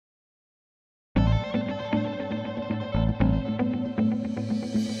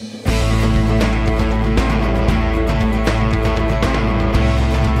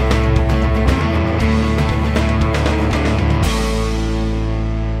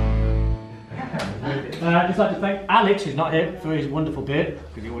I'd just like to thank Alex, who's not here, for his wonderful beer,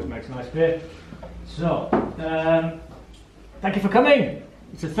 because he always makes nice beer. So, thank you for coming.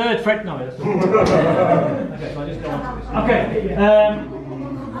 It's the third French. No, that's okay, so I'll just go on to this. Okay,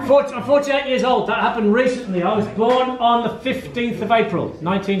 I'm 48 years old. That happened recently. I was born on the 15th of April,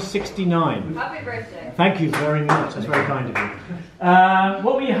 1969. Happy birthday. Thank you very much. That's very kind of you.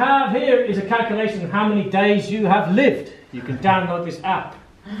 What we have here is a calculation of how many days you have lived. You can download this app.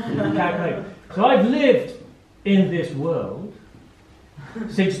 You can calculate. So I've lived in this world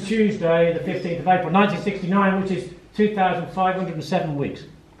since Tuesday, the 15th of April, 1969, which is 2,507 weeks.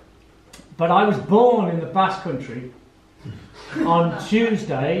 But I was born in the Basque Country on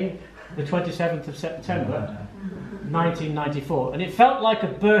Tuesday, the 27th of September, 1994. And it felt like a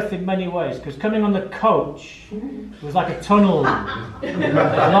birth in many ways, because coming on the coach was like a tunnel.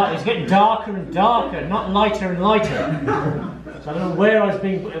 It's getting darker and darker, not lighter and lighter. So I don't know where I was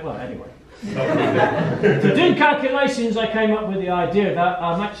being... Well, anyway. So doing calculations, I came up with the idea that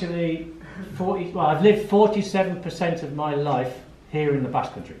I'm actually... I've lived 47% of my life here in the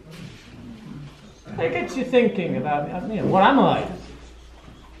Basque Country. It gets you thinking about, what am I?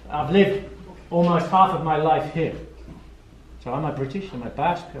 I've lived almost half of my life here. So am I British? Am I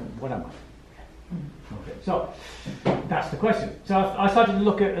Basque? What am I? Okay, so that's the question. So I started to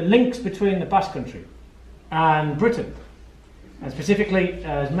look at links between the Basque Country and Britain, and specifically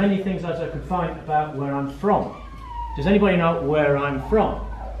as many things as I could find about where I'm from. Does anybody know where I'm from?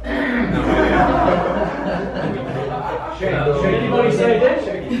 Should anybody say this?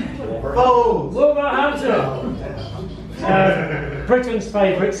 Wolverhampton. Britain's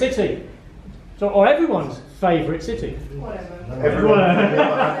favourite city. So, or everyone's favourite city. Everyone.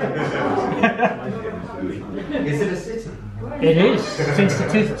 Is it a city? It is,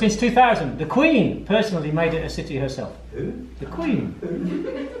 since 2000. The Queen personally made it a city herself. Who? The Queen.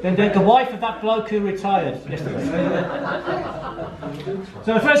 Then the wife of that bloke who retired yesterday.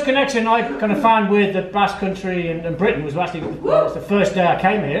 So the first connection I kind of found with the Basque Country and Britain was actually the first day I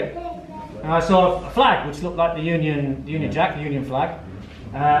came here. And I saw a flag which looked like the Union Jack, the Union flag,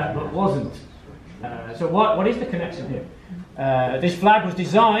 but wasn't. So what is the connection here? This flag was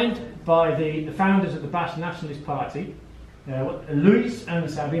designed by the founders of the Basque Nationalist Party, Luis and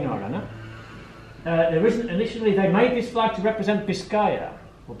Sabino Arana. Initially, they made this flag to represent Biscaya,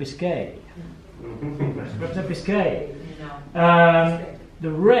 or Biscay. To represent Biscay.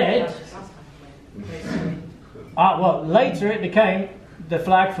 The red. Later it became the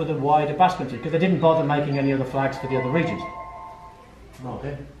flag for the wider Basque Country because they didn't bother making any other flags for the other regions.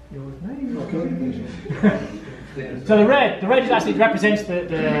 Okay. So the red actually represents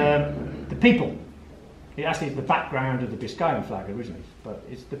the people. It actually is the background of the Biscayan flag originally, but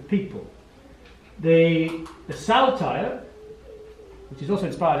it's the people. The saltire, which is also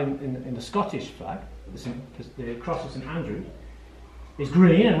inspired in the Scottish flag, the cross of St Andrew, is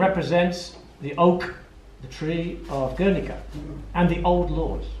green and represents the oak, the tree of Guernica, and the old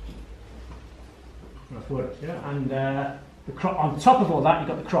lords. Yeah? And on top of all that, you've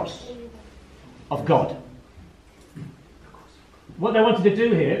got the cross of God. What they wanted to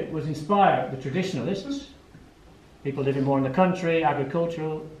do here was inspire the traditionalists, people living more in the country,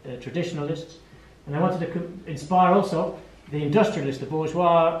 agricultural traditionalists, and they wanted to inspire also the industrialists, the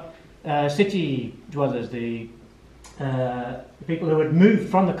bourgeois, city dwellers, the people who had moved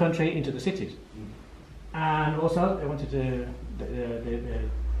from the country into the cities. And also they wanted the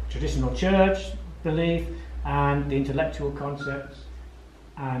traditional church belief and the intellectual concepts.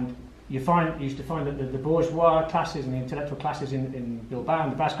 And you used to find that the bourgeois classes and the intellectual classes in Bilbao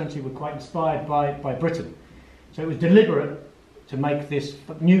and the Basque Country were quite inspired by Britain. So it was deliberate to make this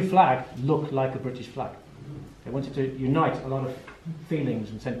new flag look like a British flag. They wanted to unite a lot of feelings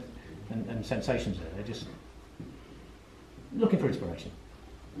and sensations there. They're just looking for inspiration.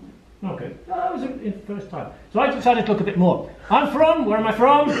 Okay, that was the first time. So I decided to look a bit more. Where am I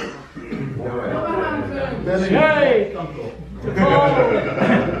from? Yay!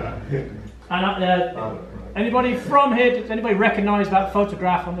 And anybody from here, does anybody recognise that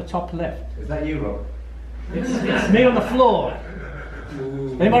photograph on the top left? Is that you, Rob? It's me on the floor.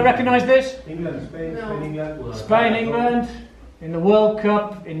 Anybody recognise this? England, Spain, No. Spain, England. Spain, England, in the World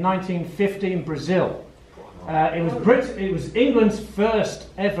Cup in 1950 in Brazil. It was England's first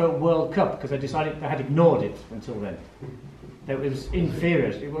ever World Cup because they decided they had ignored it until then. It was inferior.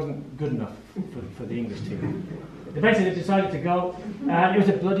 It wasn't good enough for the English team. Eventually they decided to go, and it was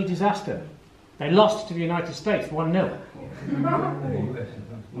a bloody disaster. They lost to the United States 1-0.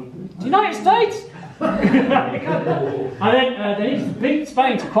 The United States! And then they needed to beat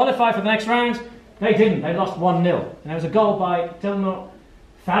Spain to qualify for the next round. They didn't. They lost 1-0. And there was a goal by Telmo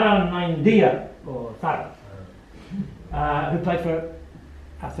Farah Naindia, or Farah, who played for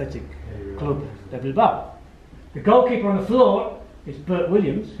Athletic Club de Bilbao. The goalkeeper on the floor is Bert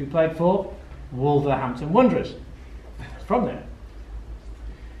Williams, who played for Wolverhampton Wanderers. It's from there.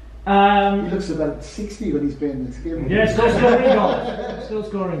 He looks about 60 when he's playing this game. Yeah, still scoring goals. Still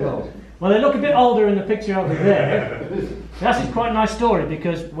scoring goals. Well, they look a bit older in the picture over there. That's quite a nice story,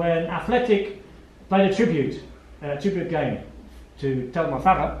 because when Athletic played a tribute game to Telma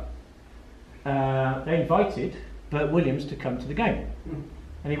Farah, they invited Bert Williams to come to the game.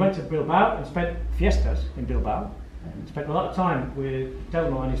 And he went to Bilbao and spent fiestas in Bilbao. Spent a lot of time with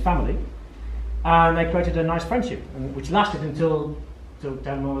Telma and his family. And they created a nice friendship, which lasted until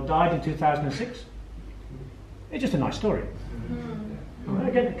Telma died in 2006. It's just a nice story.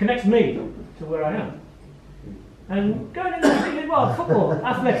 Again, it connects me to where I am. And going into thinking, well, football,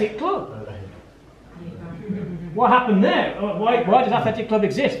 Athletic Club. What happened there? Why did Athletic Club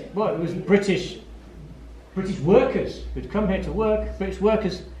exist? Well, it was British workers who'd come here to work. British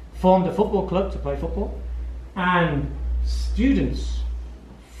workers formed a football club to play football. And students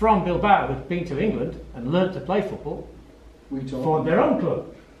from Bilbao who'd been to England and learnt to play football formed their own club.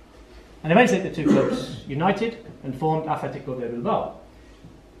 And eventually the two clubs united and formed Athletic Club de Bilbao.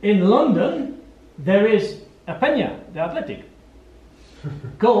 In London, there is a Peña, the Athletic,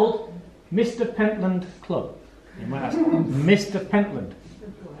 called Mr. Pentland Club. You might ask, Mr. Pentland,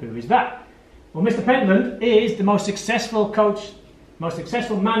 who is that? Well, Mr. Pentland is the most successful coach, most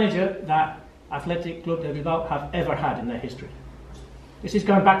successful manager that Athletic Club de Bilbao have ever had in their history. This is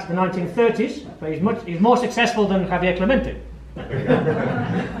going back to the 1930s, but he's more successful than Javier Clemente.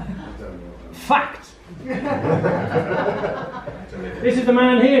 Fact. This is the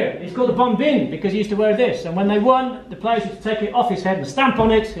man here. He's called a bombin because he used to wear this, and when they won, the players used to take it off his head and stamp on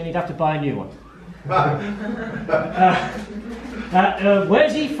it, and he'd have to buy a new one.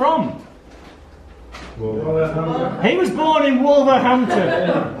 Where's he from? He was born in Wolverhampton.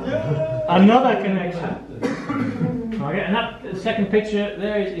 Another connection. Okay, and that the second picture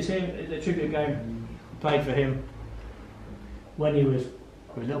there is him, the tribute game played for him when he was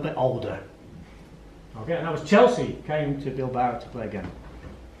a little bit older. Okay, and that was Chelsea came to Bilbao to play again.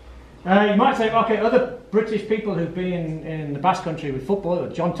 You might say, okay, other British people who've been in the Basque Country with football,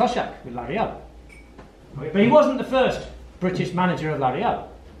 John Toshak with La Real. Okay, but he wasn't the first British manager of La Real.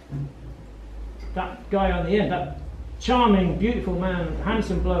 That guy on the end, that charming, beautiful man,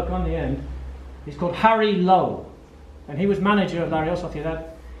 handsome bloke on the end, he's called Harry Lowe. And he was manager of La Real Sociedad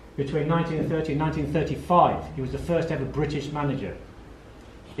between 1930 and 1935. He was the first ever British manager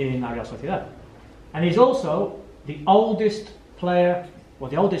in La Real Sociedad. And he's also the oldest player, or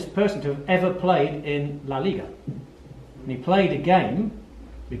the oldest person to have ever played in La Liga. And he played a game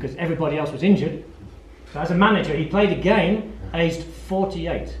because everybody else was injured. So as a manager, he played a game aged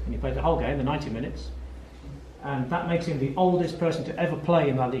 48. And he played the whole game, the 90 minutes. And that makes him the oldest person to ever play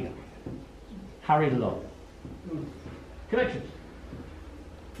in La Liga. Harry Lowe. Connections.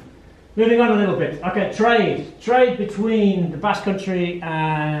 Moving on a little bit. Okay, trade. Trade between the Basque Country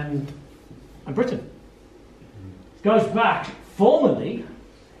and Britain. It goes back formally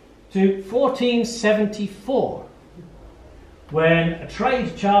to 1474, when a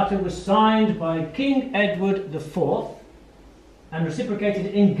trade charter was signed by King Edward IV and reciprocated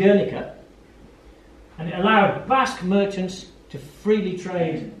in Guernica, and it allowed Basque merchants to freely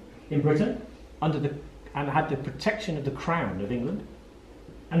trade in Britain and had the protection of the Crown of England,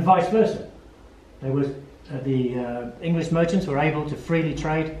 and vice versa. There was the English merchants were able to freely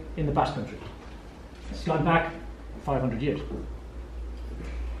trade in the Basque Country. It's gone back 500 years.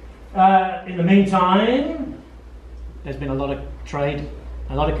 In the meantime, there's been a lot of trade,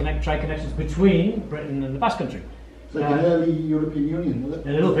 trade connections between Britain and the Basque Country. It's like an early European Union, is it? A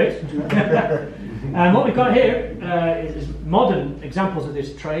little bit. And what we've got here is modern examples of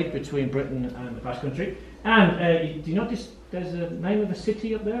this trade between Britain and the Basque Country. And do you notice there's a name of a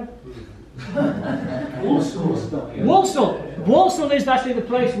city up there? Walsall. Walsall is actually the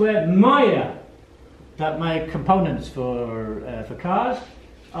place where Maya, that make components for cars,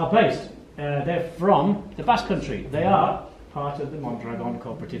 are based. They're from the Basque Country. They are part of the Mondragon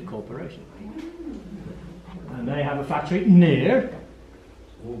Cooperative Corporation. And they have a factory near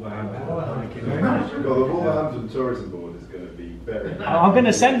Wolverhampton. Thank you very much. Well, the Wolverhampton Tourism Board is going to be very... I'm going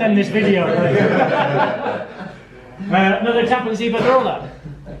to send them this video. Another example is Iberdrola,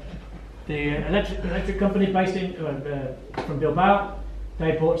 the electric company based in from Bilbao.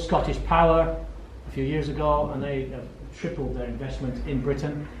 They bought Scottish Power a few years ago, and they have tripled their investment in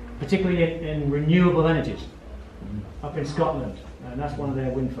Britain, particularly in renewable energies up in Scotland, and that's one of their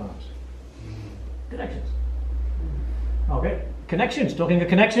wind farms. Connections. Okay, connections. Talking of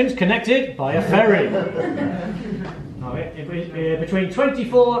connections, connected by a ferry. Between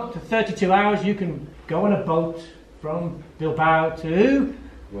 24 to 32 hours, you can go on a boat from Bilbao to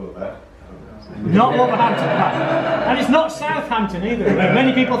not Wolverhampton, and it's not Southampton either, where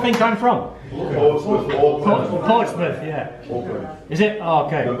many people think I'm from. Portsmouth, yeah. Is it? Oh,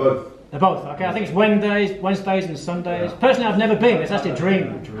 okay. They're both. They're both. Okay, I think it's Wednesdays and Sundays. Personally, I've never been. It's actually a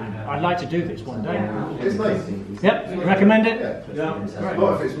dream. I'd like to do this one day. It's nice. Yep, recommend it? Yeah.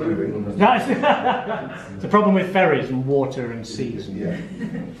 Not if it's moving. It's a problem with ferries and water and seas. Yeah.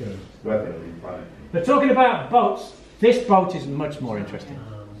 Weather will be fine. But talking about boats, this boat is much more interesting.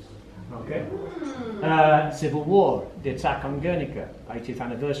 Okay. Civil War, the attack on Guernica, 80th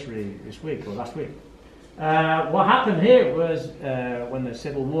anniversary this week or last week. What happened here was when the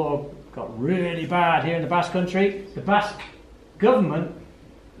Civil War got really bad here in the Basque Country, the Basque government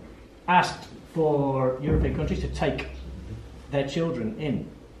asked for European countries to take their children in.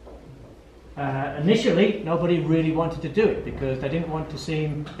 Initially, nobody really wanted to do it because they didn't want to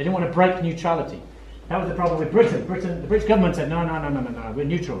break neutrality. That was the problem with Britain. The British government said, no, we're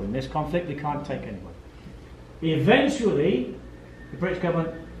neutral in this conflict, we can't take anyone. Eventually, the British government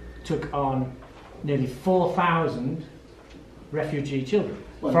took on nearly 4,000 refugee children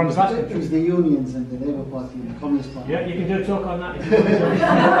from the Basque Country. It was the unions and the Labour Party and the Communist Party. Yeah, you can do a talk on that. If It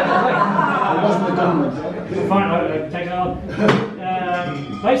wasn't the government. Fine, I'll take it on.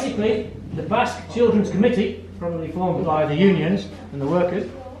 Basically, the Basque Children's Committee, probably formed by the unions and the workers,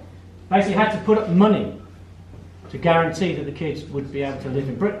 basically had to put up money to guarantee that the kids would be able to live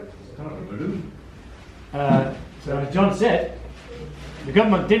in Britain. So as John said, the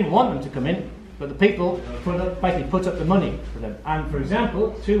government didn't want them to come in, but the people basically put up the money for them. And for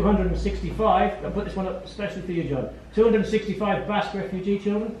example, 265, I'll put this one up especially for you, John, 265 Basque refugee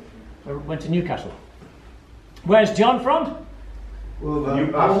children went to Newcastle. Where's John from?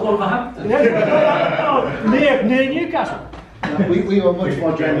 Wolverhampton. Near Newcastle. We were much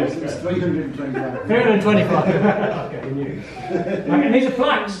more generous. It was 325. 325. Okay, we knew. And these are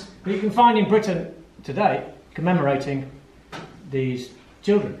plaques that you can find in Britain today commemorating these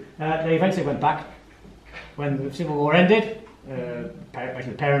children. They eventually went back when the Civil War ended.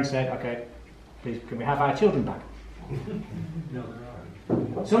 Basically, the parents said, "Okay, please, can we have our children back?"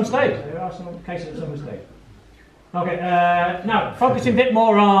 Some stayed. There are some cases that some stayed. Okay, now focusing a bit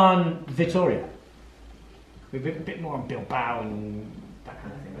more on Vitoria. We've been a bit more on Bilbao and that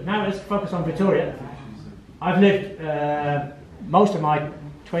kind of thing. But now let's focus on Vitoria. I've lived most of my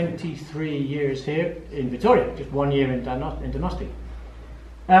 23 years here in Vitoria, just 1 year in Donosti.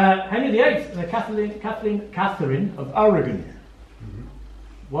 Henry VIII and Catherine of Aragon.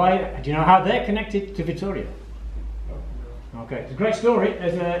 Why? Do you know how they're connected to Vitoria? Okay, it's a great story.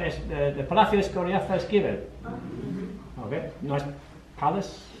 There's the Palacio Escoriaza-Esquivel. Okay, nice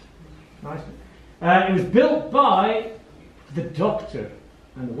palace. Nice. It was built by the doctor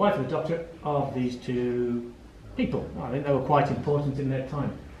and the wife of the doctor of these two people. I think they were quite important in their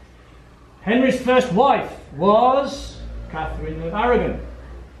time. Henry's first wife was Catherine of Aragon.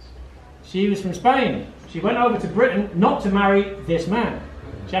 She was from Spain. She went over to Britain not to marry this man.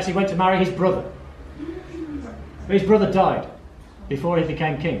 She actually went to marry his brother. But his brother died before he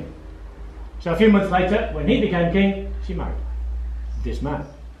became king. So a few months later, when he became king, she married this man,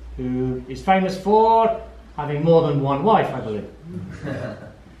 who is famous for having more than one wife, I believe.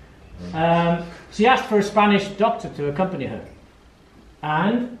 She asked for a Spanish doctor to accompany her.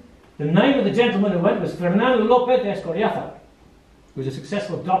 And the name of the gentleman who went was Fernando López de Escoriaza, who was a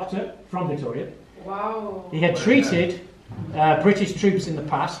successful doctor from Vitoria. Wow. He had treated British troops in the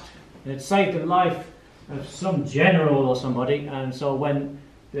past and had saved the life of some general or somebody, and so when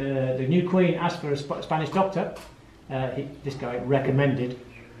the new queen asked for a Spanish doctor, this guy recommended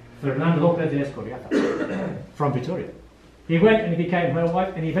Fernando López de Escoriaza from Vitoria. He went and he became her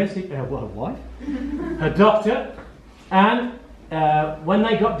wife, and eventually her doctor, and when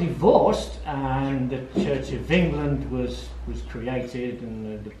they got divorced and the Church of England was created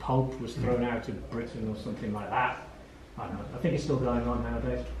and the Pope was thrown out of Britain or something like that, I don't know, I think it's still going on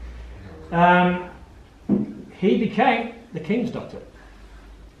nowadays, he became the king's doctor.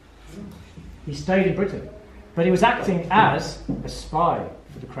 He stayed in Britain, but he was acting as a spy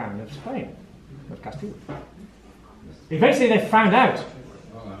for the crown of Spain, of Castile. Eventually they found out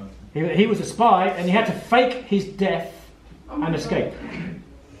he was a spy, and he had to fake his death and escape.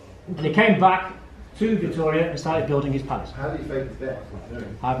 And he came back to Vitoria and started building his palace. How do you fake his death?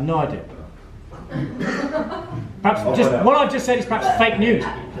 I have no idea. Perhaps what I've just said is perhaps fake news.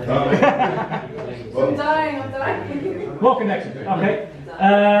 I'm dying. What connection? Okay.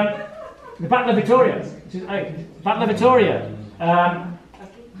 The Battle of Vitoria. Battle of Vitoria.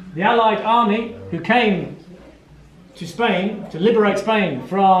 The Allied army who came to Spain to liberate Spain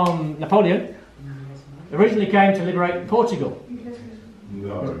from Napoleon originally came to liberate Portugal.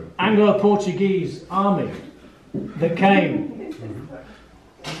 No. Anglo-Portuguese army that came.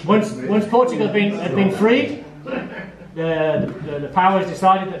 Once Portugal had been freed, the powers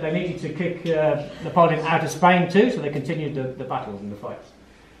decided that they needed to kick Napoleon out of Spain too, so they continued the battles and the fights.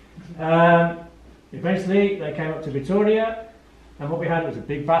 Eventually, they came up to Vitoria, and what we had was a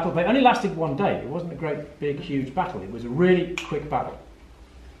big battle. But it only lasted one day. It wasn't a great, big, huge battle. It was a really quick battle.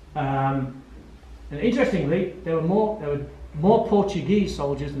 And interestingly, there were more Portuguese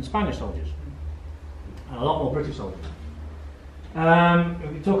soldiers than Spanish soldiers, and a lot more British soldiers.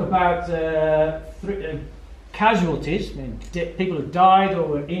 We talk about casualties, people who died or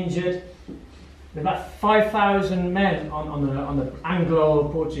were injured. There were about 5,000 men on the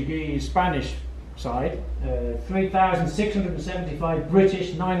Anglo-Portuguese Spanish side, 3,675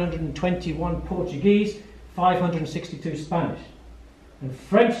 British, 921 Portuguese, 562 Spanish. And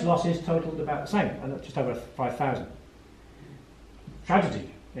French losses totaled about the same, just over 5,000. Tragedy,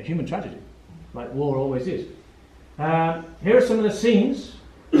 a human tragedy, like war always is. Here are some of the scenes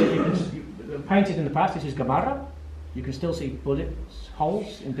that were painted in the past. This is Gamarra. You can still see bullet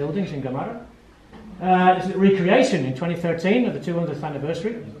holes in buildings in Gamarra. This is a recreation in 2013 of the 200th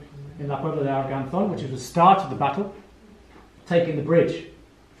anniversary in La Puebla de Arganzón, which was the start of the battle. Taking the bridge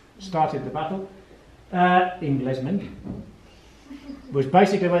started the battle. Inglesmendi was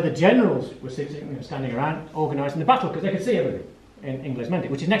basically where the generals were sitting, standing around, organising the battle, because they could see everything in Inglesmendi,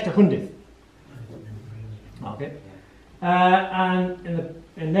 which is next to Hundiz. Okay. And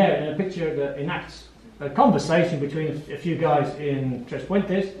in a picture that enacts a conversation between a few guys in Tres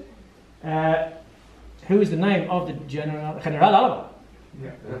Puentes. Who is the name of the General Alava?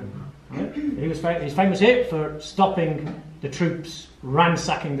 Yeah. He's famous here for stopping the troops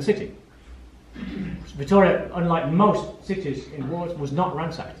ransacking the city. Vitoria, unlike most cities in wars, was not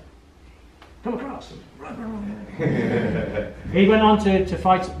ransacked. Come across. He went on to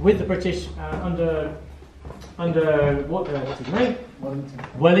fight with the British under what's his name?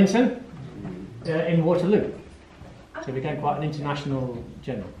 Wellington in Waterloo. So he became quite an international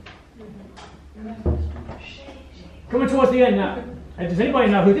general. Coming towards the end now. Does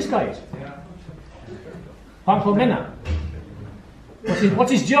anybody know who this guy is? Panko Mena.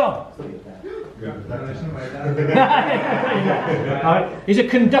 What's his job? He's a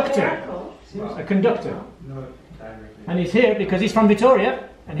conductor. A conductor. And he's here because he's from Vitoria,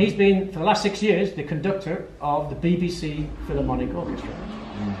 and he's been, for the last 6 years, the conductor of the BBC Philharmonic Orchestra.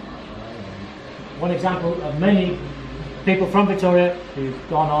 One example of many people from Vitoria who've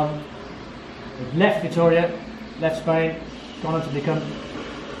gone on, who've left Vitoria, left Spain, gone on to become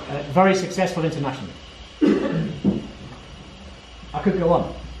very successful internationally. I could go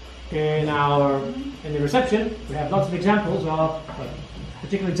on. In the reception, we have lots of examples of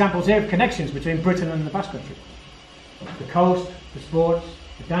particular examples here of connections between Britain and the Basque Country. The coast, the sports,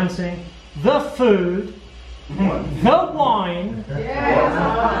 the dancing, the food, the wine.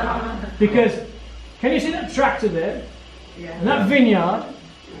 Yeah. Because, can you see that tractor there? Yeah. And that vineyard?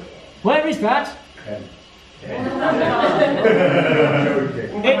 Where is that?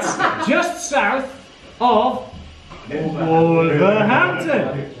 It's just south of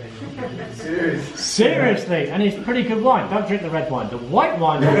Wolverhampton. Seriously, and it's pretty good wine. Don't drink the red wine. The white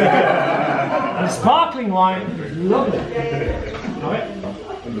wine, and the sparkling wine is lovely. Right?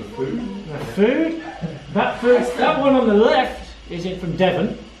 And the food. The food. That one on the left is from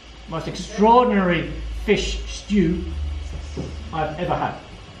Devon. Most extraordinary fish stew I've ever had.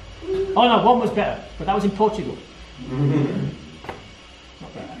 Oh no, one was better, but that was in Portugal.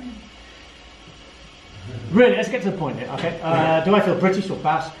 Not bad. Really, let's get to the point here. Okay, do I feel British or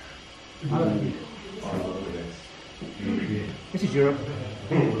Basque? I don't know. This is Europe.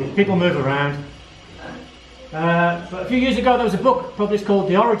 People move around. But a few years ago, there was a book published called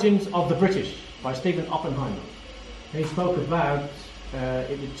 "The Origins of the British" by Stephen Oppenheimer. And he spoke about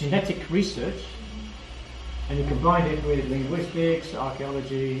genetic research, and he combined it with linguistics,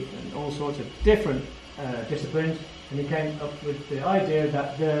 archaeology, and all sorts of different disciplines. And he came up with the idea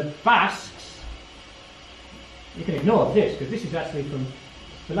that the Basques, you can ignore this because this is actually from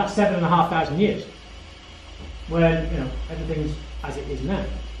the last 7,500 years, when everything's as it is now.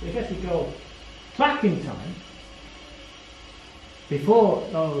 But if you actually go back in time, before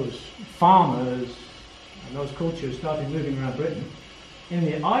those farmers and those cultures started moving around Britain, in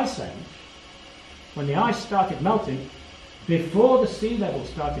the Ice Age, when the ice started melting, before the sea level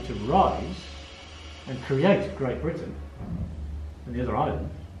started to rise and create Great Britain and the other island,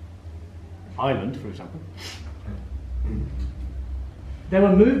 for example, there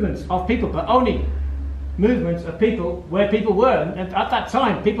were movements of people, but only movements of people where people were. And at that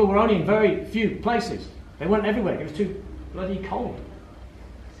time, people were only in very few places. They weren't everywhere. It was too bloody cold.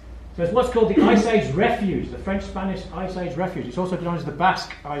 So it's what's called the Ice Age Refuge, the French-Spanish Ice Age Refuge. It's also known as the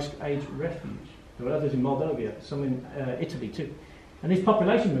Basque Ice Age Refuge. There were others in Moldavia, some in Italy too. And these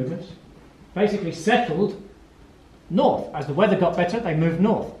population movements basically settled north. As the weather got better, they moved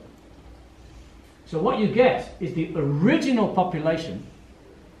north. So what you get is the original population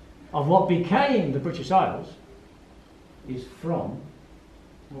of what became the British Isles is from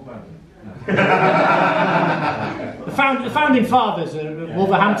the founding fathers of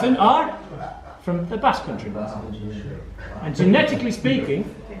Wolverhampton are from the Basque Country. And genetically speaking,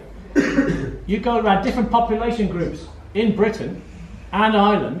 you go around different population groups in Britain and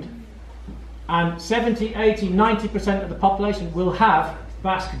Ireland, and 70, 80, 90% of the population will have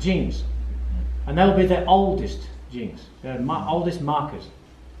Basque genes. And they'll be their oldest genes, their oldest markers.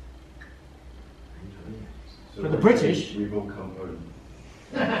 So For the British, we've all come home.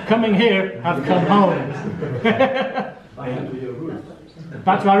 coming here have come home.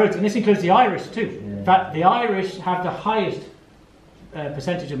 Back to our roots. And this includes the Irish too. In fact, the Irish have the highest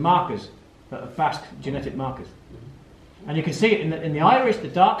percentage of markers, of Basque genetic markers. And you can see it in the Irish, the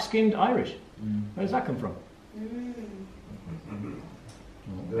dark-skinned Irish. Where does that come from?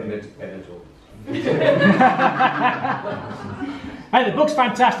 Hey, the book's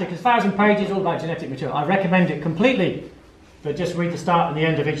fantastic. It's 1,000 pages, all about genetic material. I recommend it completely, but just read the start and the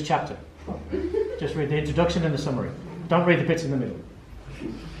end of each chapter. Just read the introduction and the summary. Don't read the bits in the middle.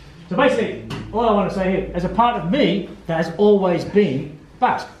 So basically, all I want to say here, there's a part of me that has always been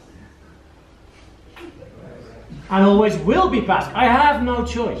Basque. And always will be Basque. I have no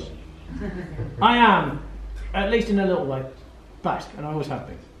choice. I am, at least in a little way, Basque, and I always have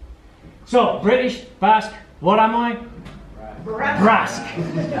been. So, British, Basque, what am I? Brasque.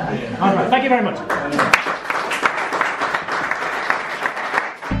 All right, thank you very much.